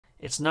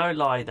It's no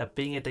lie that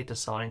being a data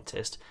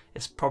scientist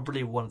is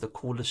probably one of the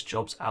coolest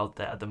jobs out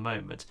there at the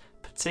moment,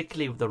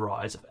 particularly with the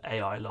rise of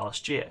AI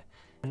last year.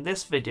 In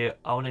this video,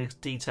 I want to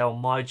detail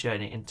my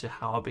journey into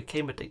how I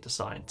became a data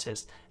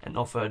scientist and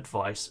offer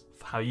advice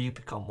for how you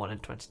become one in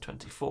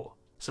 2024.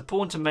 It's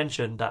important to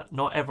mention that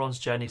not everyone's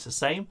journey is the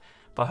same,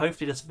 but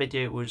hopefully this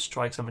video will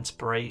strike some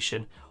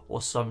inspiration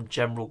or some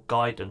general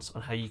guidance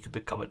on how you could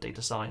become a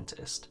data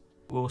scientist.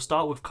 We'll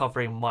start with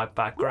covering my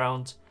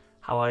background,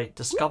 how I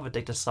discovered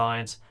data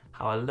science,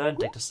 how I learned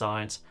data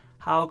science,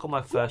 how I got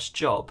my first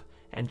job,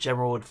 and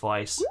general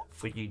advice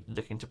for you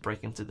looking to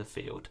break into the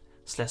field.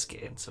 So let's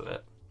get into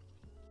it.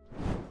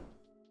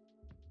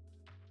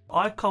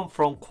 I come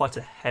from quite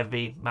a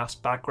heavy maths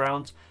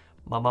background.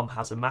 My mum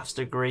has a maths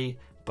degree,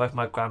 both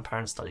my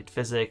grandparents studied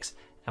physics,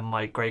 and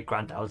my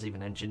great-granddad was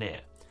even an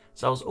engineer.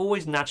 So I was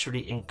always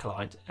naturally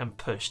inclined and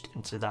pushed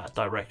into that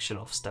direction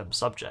of STEM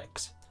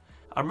subjects.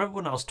 I remember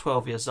when I was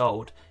 12 years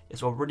old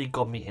is what really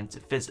got me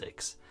into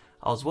physics.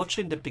 I was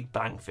watching The Big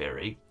Bang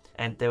Theory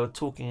and they were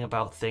talking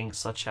about things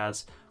such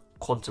as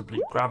quantum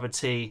loop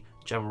gravity,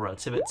 general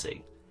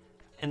relativity.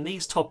 And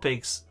these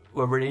topics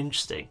were really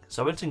interesting,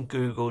 so I went and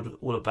googled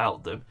all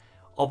about them.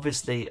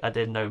 Obviously I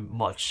didn't know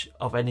much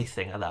of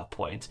anything at that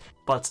point,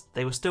 but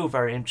they were still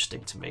very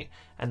interesting to me,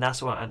 and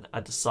that's when I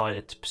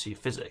decided to pursue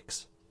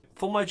physics.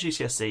 For my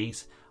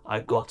GCSEs I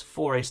got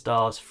 4 A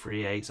stars,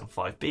 3 A's and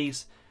 5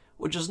 B's,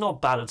 which is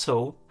not bad at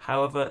all.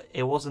 However,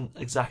 it wasn't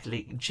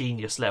exactly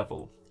genius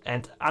level,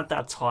 and at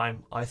that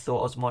time I thought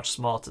I was much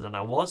smarter than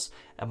I was,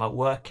 and my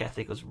work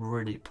ethic was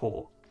really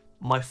poor.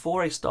 My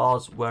 4 A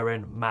stars were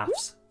in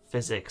maths,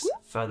 physics,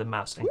 further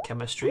maths and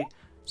chemistry,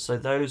 so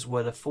those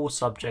were the 4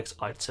 subjects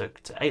I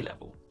took to A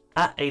level.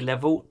 At A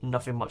level,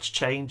 nothing much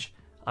changed.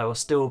 I was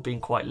still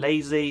being quite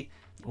lazy,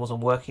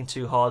 wasn't working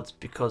too hard,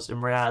 because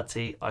in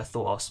reality I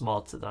thought I was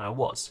smarter than I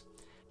was.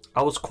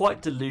 I was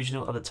quite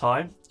delusional at the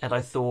time, and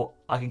I thought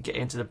I could get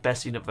into the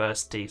best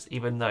universities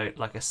even though,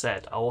 like I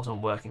said, I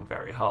wasn't working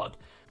very hard.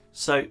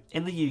 So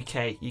in the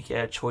UK you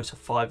get a choice of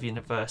 5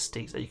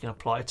 universities that you can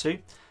apply to.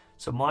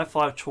 So my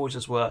 5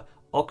 choices were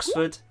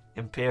Oxford,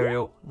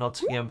 Imperial,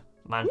 Nottingham,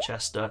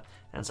 Manchester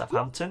and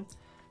Southampton.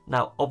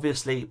 Now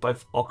obviously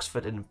both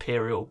Oxford and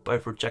Imperial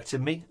both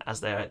rejected me, as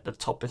they're the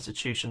top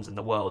institutions in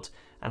the world,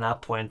 and at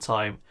that point in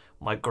time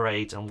my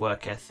grades and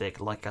work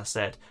ethic, like I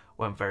said,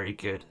 weren't very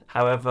good.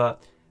 However,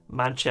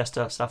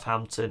 Manchester,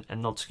 Southampton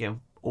and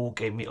Nottingham all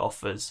gave me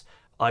offers.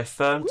 I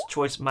firmed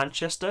choice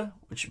Manchester,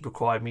 which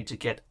required me to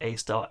get A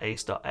star, A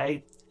star,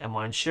 A, and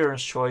my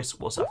insurance choice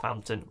was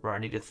Southampton, where I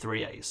needed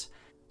 3 A's.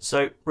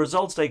 So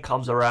results day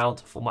comes around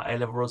for my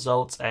A-level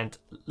results, and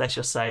let's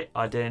just say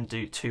I didn't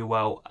do too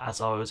well as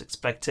I was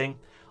expecting.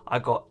 I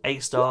got A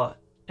star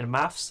in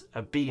maths,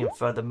 a B in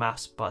further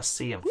maths, but a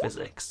C in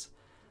physics.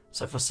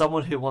 So for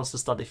someone who wants to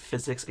study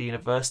physics at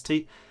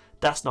university,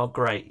 that's not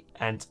great,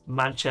 and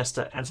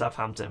Manchester and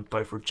Southampton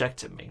both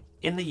rejected me.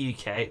 In the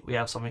UK, we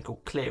have something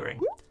called clearing.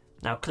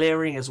 Now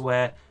clearing is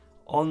where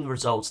on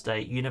results day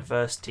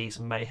universities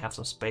may have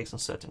some space on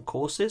certain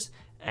courses,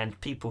 and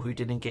people who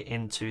didn't get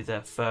into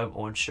their firm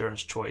or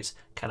insurance choice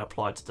can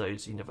apply to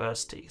those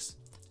universities.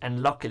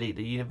 And luckily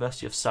the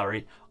University of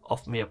Surrey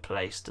offered me a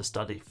place to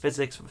study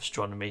physics with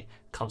astronomy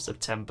come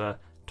September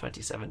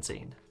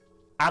 2017.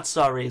 At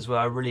Surrey is where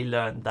I really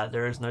learned that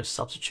there is no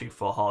substitute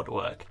for hard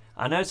work.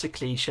 I know it's a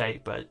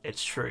cliche, but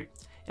it's true.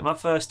 In my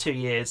first 2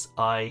 years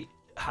I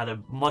had a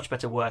much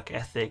better work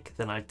ethic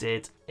than I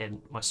did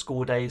in my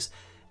school days,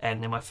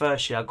 and in my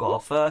first year I got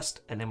off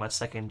first, and in my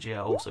second year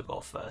I also got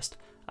off first.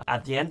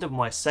 At the end of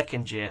my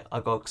second year I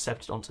got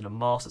accepted onto the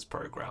master's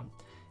program.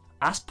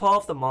 As part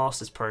of the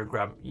master's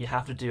program you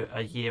have to do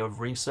a year of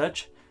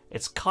research.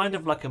 It's kind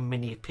of like a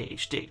mini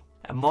PhD,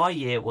 and my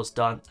year was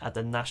done at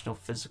the National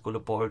Physical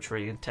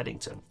Laboratory in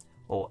Teddington,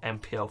 or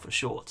NPL for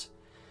short,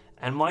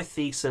 and my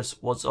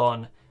thesis was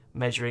on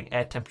measuring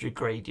air temperature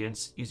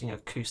gradients using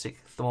acoustic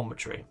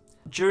thermometry.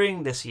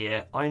 During this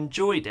year I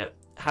enjoyed it.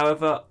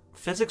 However,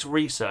 physics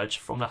research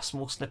from that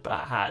small snippet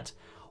I had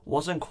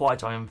wasn't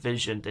quite what I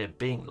envisioned it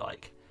being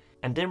like,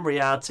 and in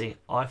reality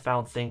I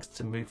found things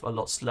to move a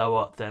lot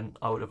slower than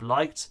I would have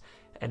liked,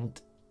 and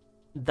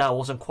that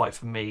wasn't quite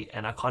for me,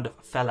 and I kind of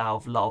fell out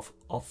of love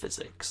of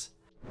physics.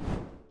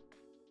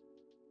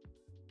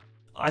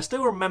 I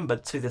still remember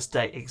to this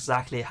day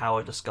exactly how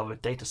I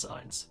discovered data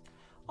science.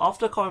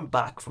 After coming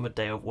back from a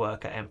day of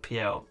work at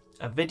NPL,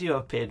 a video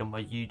appeared on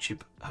my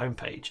YouTube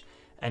homepage,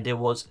 and it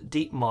was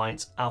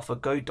DeepMind's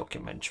AlphaGo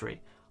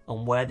documentary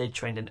on where they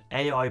trained an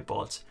AI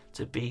bot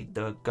to be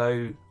the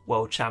Go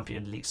world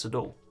champion Lee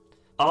Sedol.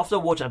 After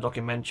watching that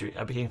documentary,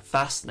 I became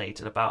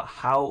fascinated about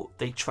how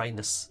they train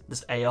this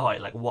AI,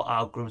 like what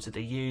algorithms did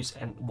they use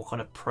and what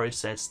kind of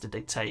process did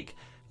they take.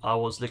 I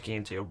was looking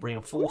into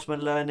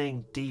reinforcement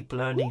learning, deep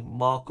learning,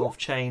 Markov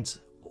chains,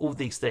 all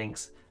these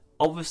things.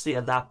 Obviously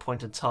at that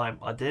point in time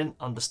I didn't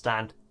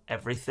understand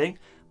everything,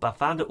 but I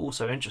found it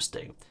also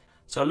interesting.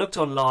 So I looked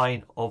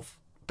online of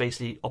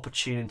basically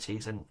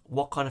opportunities and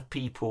what kind of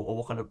people or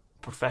what kind of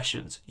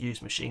professions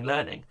use machine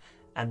learning,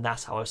 and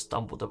that's how I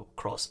stumbled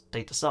across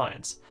data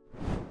science.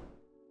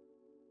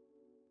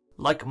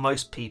 Like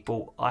most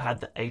people, I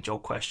had the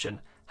age-old question,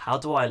 how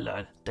do I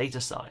learn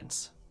data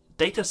science?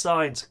 Data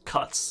science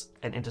cuts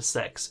and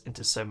intersects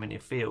into so many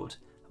fields,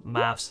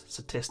 maths,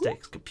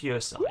 statistics, computer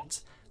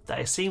science, that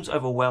it seems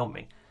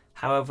overwhelming.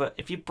 However,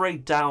 if you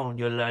break down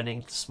your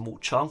learning into small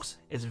chunks,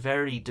 it's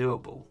very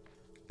doable.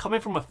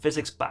 Coming from a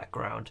physics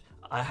background,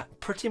 I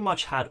pretty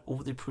much had all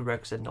the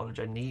prerequisite knowledge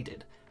I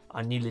needed.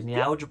 I knew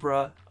linear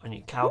algebra, I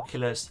knew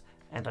calculus,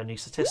 and I knew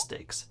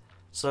statistics.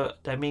 So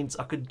that means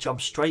I could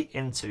jump straight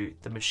into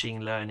the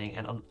machine learning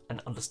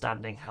and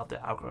understanding how the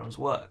algorithms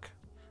work.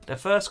 The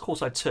first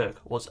course I took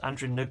was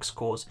Andrew Nook's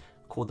course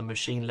called the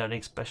Machine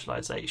Learning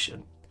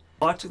Specialization.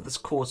 I took this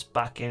course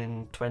back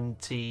in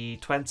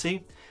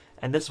 2020,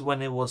 and this is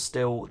when it was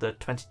still the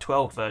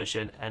 2012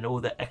 version and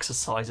all the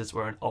exercises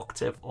were in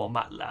Octave or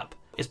MATLAB.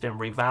 It's been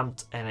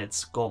revamped and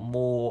it's got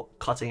more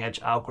cutting edge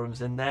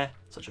algorithms in there,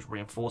 such as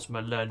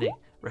reinforcement learning,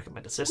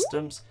 recommended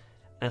systems,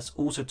 and it's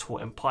also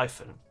taught in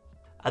Python.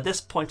 At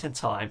this point in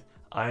time,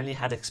 I only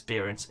had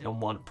experience in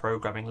one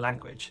programming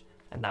language,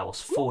 and that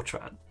was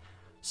Fortran.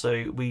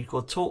 So we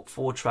got taught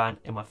Fortran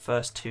in my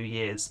first 2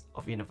 years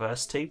of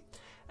university.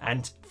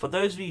 And for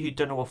those of you who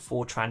don't know what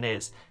Fortran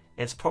is,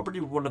 it's probably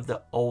one of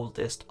the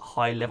oldest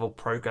high-level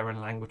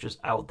programming languages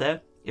out there.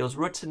 It was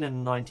written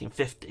in the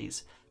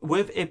 1950s.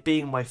 With it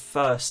being my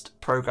first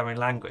programming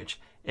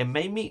language, it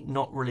made me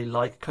not really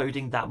like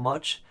coding that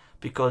much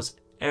because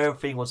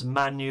everything was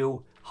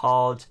manual,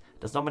 hard,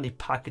 there's not many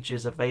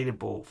packages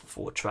available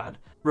for Fortran.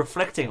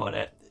 Reflecting on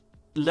it,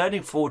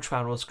 learning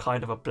Fortran was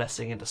kind of a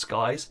blessing in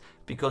disguise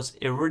because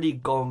it really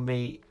got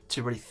me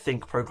to really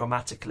think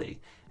programmatically.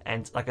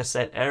 And like I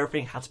said,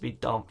 everything had to be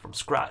done from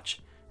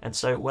scratch. And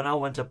so when I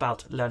went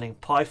about learning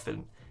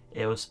Python,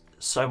 it was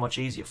so much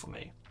easier for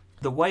me.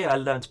 The way I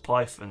learned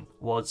Python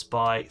was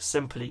by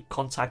simply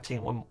contacting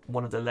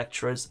one of the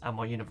lecturers at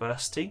my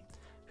university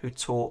who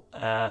taught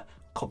a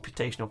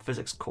computational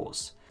physics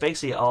course.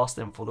 Basically, I asked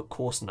them for the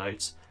course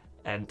notes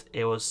and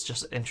it was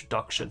just an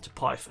introduction to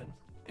Python.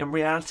 In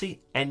reality,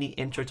 any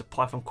intro to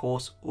Python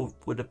course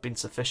would have been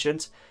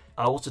sufficient.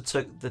 I also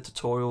took the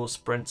tutorial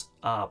sprint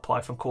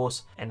Python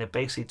course and it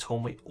basically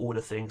taught me all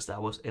the things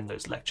that was in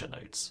those lecture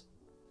notes.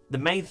 The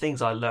main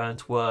things I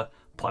learned were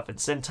Python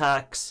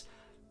syntax,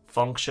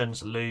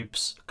 functions,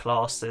 loops,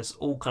 classes,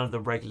 all kind of the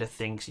regular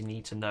things you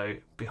need to know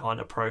behind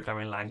a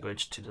programming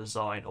language to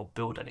design or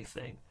build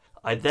anything.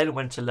 I then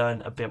went to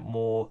learn a bit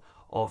more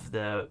of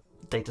the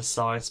data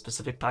science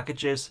specific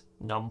packages,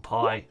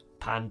 NumPy,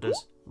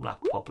 Pandas,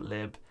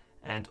 Matplotlib,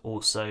 and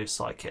also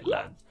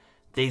scikit-learn.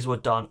 These were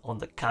done on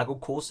the Kaggle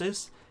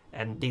courses,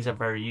 and these are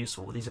very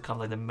useful. These are kind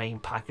of like the main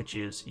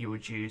packages you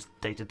would use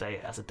day to day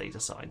as a data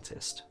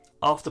scientist.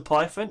 After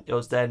Python, it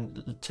was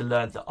then to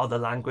learn the other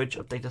language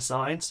of data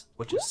science,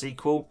 which is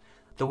SQL.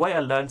 The way I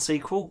learned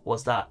SQL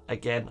was that,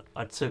 again,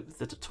 I took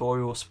the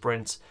tutorial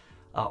sprint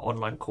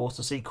online course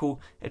on SQL.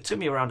 It took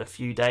me around a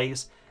few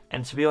days,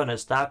 and to be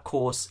honest, that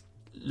course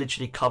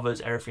literally covers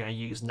everything I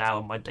use now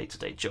in my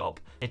day-to-day job.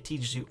 It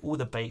teaches you all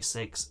the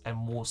basics and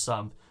more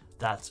some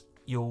that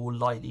you'll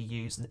likely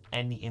use in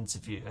any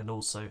interview and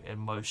also in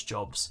most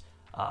jobs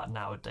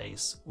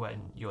nowadays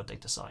when you're a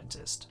data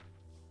scientist.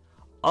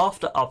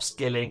 After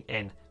upskilling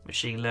in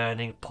machine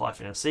learning,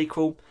 Python and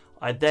SQL,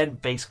 I then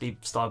basically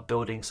started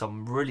building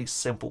some really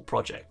simple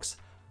projects.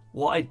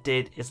 What I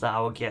did is that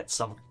I would get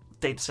some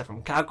dataset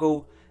from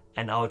Kaggle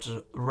and I would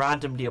just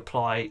randomly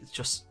apply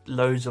just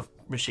loads of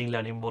machine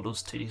learning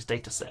models to these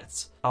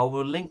datasets. I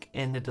will link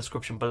in the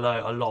description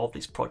below a lot of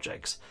these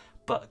projects,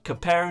 but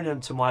comparing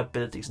them to my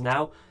abilities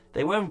now,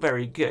 they weren't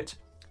very good,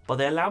 but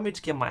they allowed me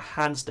to get my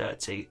hands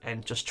dirty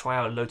and just try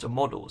out loads of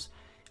models.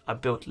 I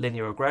built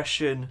linear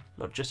regression,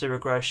 logistic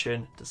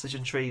regression,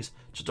 decision trees,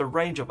 just a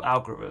range of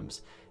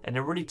algorithms, and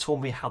it really taught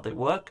me how they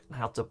work and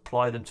how to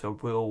apply them to a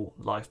real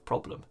life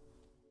problem.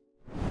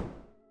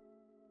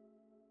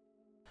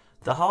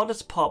 The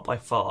hardest part by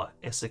far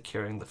is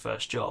securing the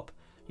first job.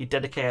 You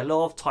dedicate a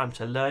lot of time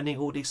to learning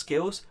all these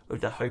skills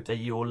with the hope that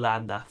you will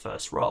land that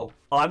first role.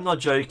 I'm not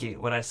joking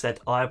when I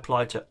said I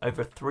applied to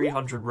over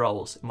 300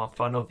 roles in my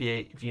final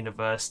year of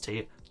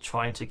university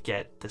trying to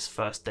get this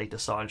first data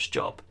science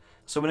job.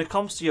 So when it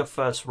comes to your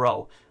first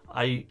role,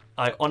 I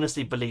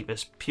honestly believe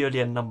it's purely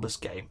a numbers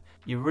game.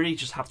 You really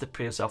just have to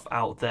put yourself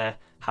out there,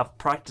 have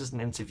practice in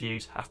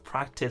interviews, have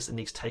practice in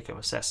these take-home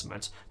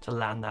assessments to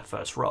land that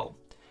first role.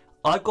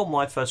 I got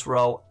my first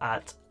role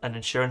at an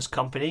insurance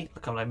company,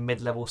 kind of like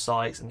mid-level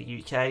size in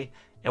the UK.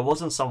 It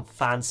wasn't some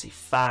fancy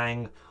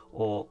FANG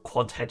or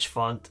quant hedge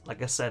fund.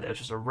 Like I said, it was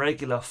just a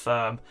regular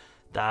firm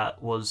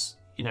that was,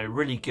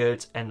 really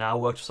good, and I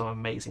worked with some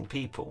amazing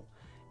people.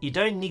 You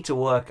don't need to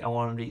work at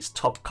one of these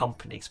top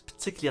companies,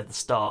 particularly at the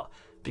start,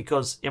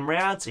 because in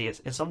reality,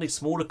 in some of these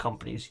smaller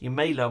companies, you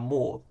may learn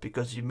more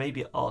because you may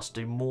be asked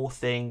to do more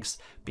things,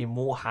 be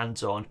more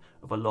hands-on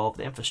with a lot of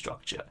the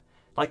infrastructure.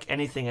 Like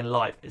anything in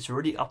life, it's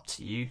really up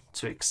to you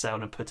to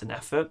excel and put in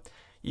effort.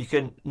 You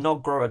can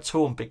not grow at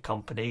all in big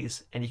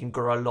companies, and you can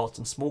grow a lot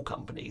in small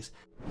companies.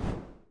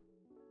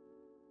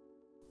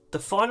 The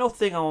final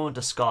thing I want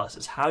to discuss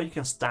is how you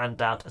can stand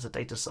out as a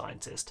data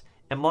scientist.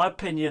 In my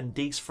opinion,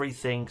 these 3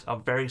 things are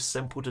very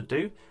simple to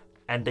do,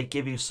 and they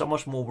give you so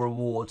much more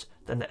reward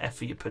than the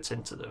effort you put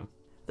into them.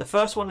 The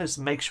first one is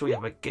make sure you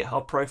have a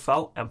GitHub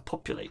profile and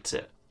populate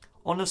it.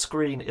 On the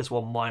screen is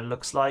what mine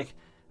looks like.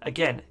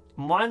 Again,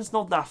 mine's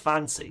not that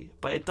fancy,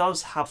 but it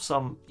does have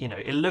some,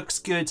 it looks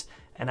good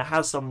and it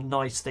has some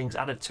nice things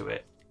added to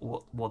it.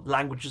 What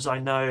languages I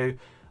know,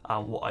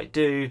 what I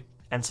do,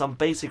 and some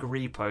basic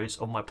repos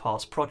of my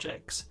past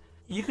projects.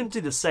 You can do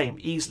the same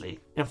easily.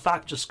 In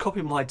fact, just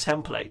copy my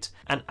template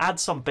and add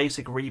some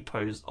basic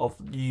repos of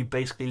you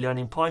basically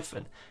learning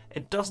Python.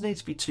 It doesn't need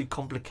to be too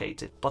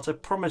complicated, but I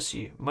promise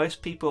you,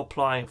 most people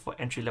applying for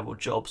entry-level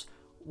jobs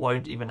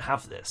won't even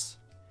have this.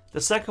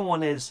 The second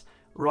one is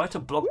write a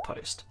blog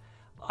post.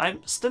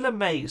 I'm still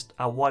amazed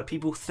at why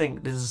people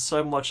think this is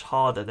so much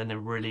harder than it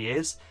really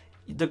is.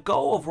 The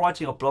goal of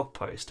writing a blog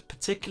post,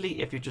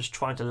 particularly if you're just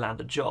trying to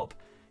land a job,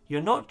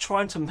 you're not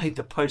trying to make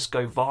the post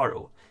go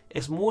viral.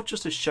 It's more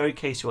just to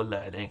showcase your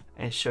learning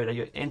and show that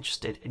you're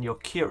interested and you're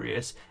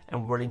curious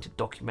and willing to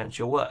document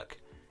your work.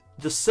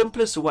 The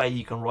simplest way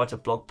you can write a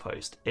blog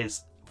post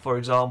is, for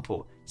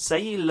example,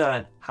 say you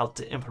learn how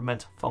to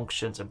implement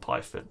functions in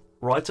Python.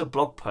 Write a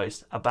blog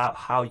post about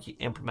how you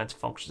implement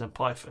functions in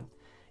Python.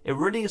 It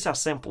really is that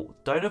simple.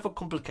 Don't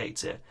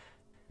overcomplicate it.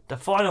 The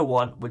final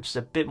one, which is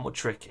a bit more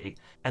tricky,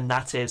 and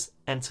that is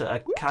enter a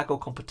Kaggle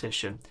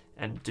competition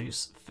and do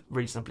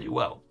reasonably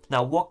well.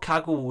 Now, what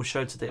Kaggle will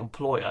show to the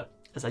employer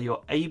is that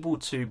you're able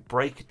to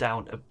break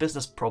down a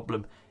business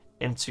problem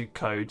into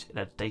code in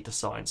a data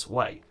science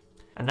way.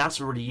 And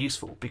that's really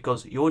useful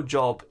because your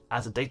job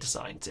as a data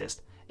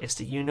scientist is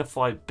to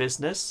unify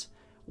business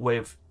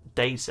with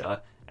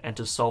data and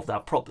to solve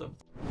that problem.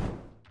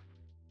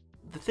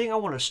 The thing I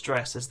want to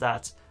stress is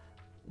that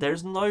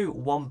there's no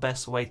one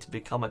best way to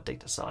become a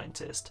data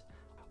scientist,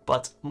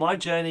 but my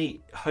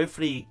journey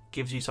hopefully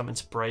gives you some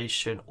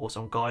inspiration or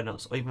some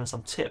guidance or even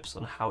some tips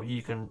on how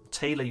you can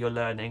tailor your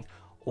learning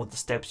or the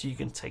steps you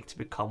can take to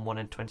become one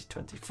in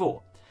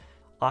 2024.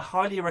 I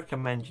highly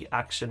recommend you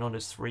action on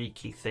those 3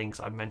 key things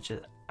I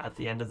mentioned at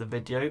the end of the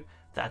video.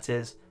 That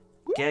is,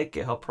 get a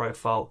GitHub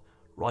profile,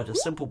 write a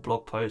simple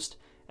blog post,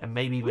 and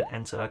maybe even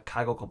enter a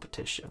Kaggle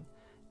competition.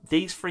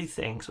 These 3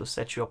 things will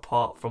set you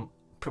apart from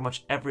pretty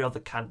much every other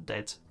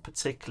candidate,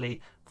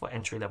 particularly for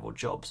entry-level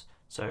jobs.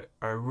 So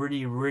I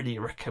really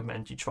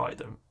recommend you try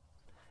them.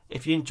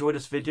 If you enjoyed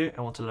this video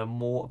and want to learn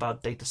more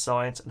about data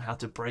science and how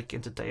to break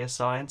into data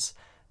science,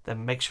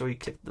 then make sure you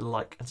click the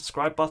like and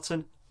subscribe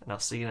button, and I'll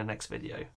see you in the next video.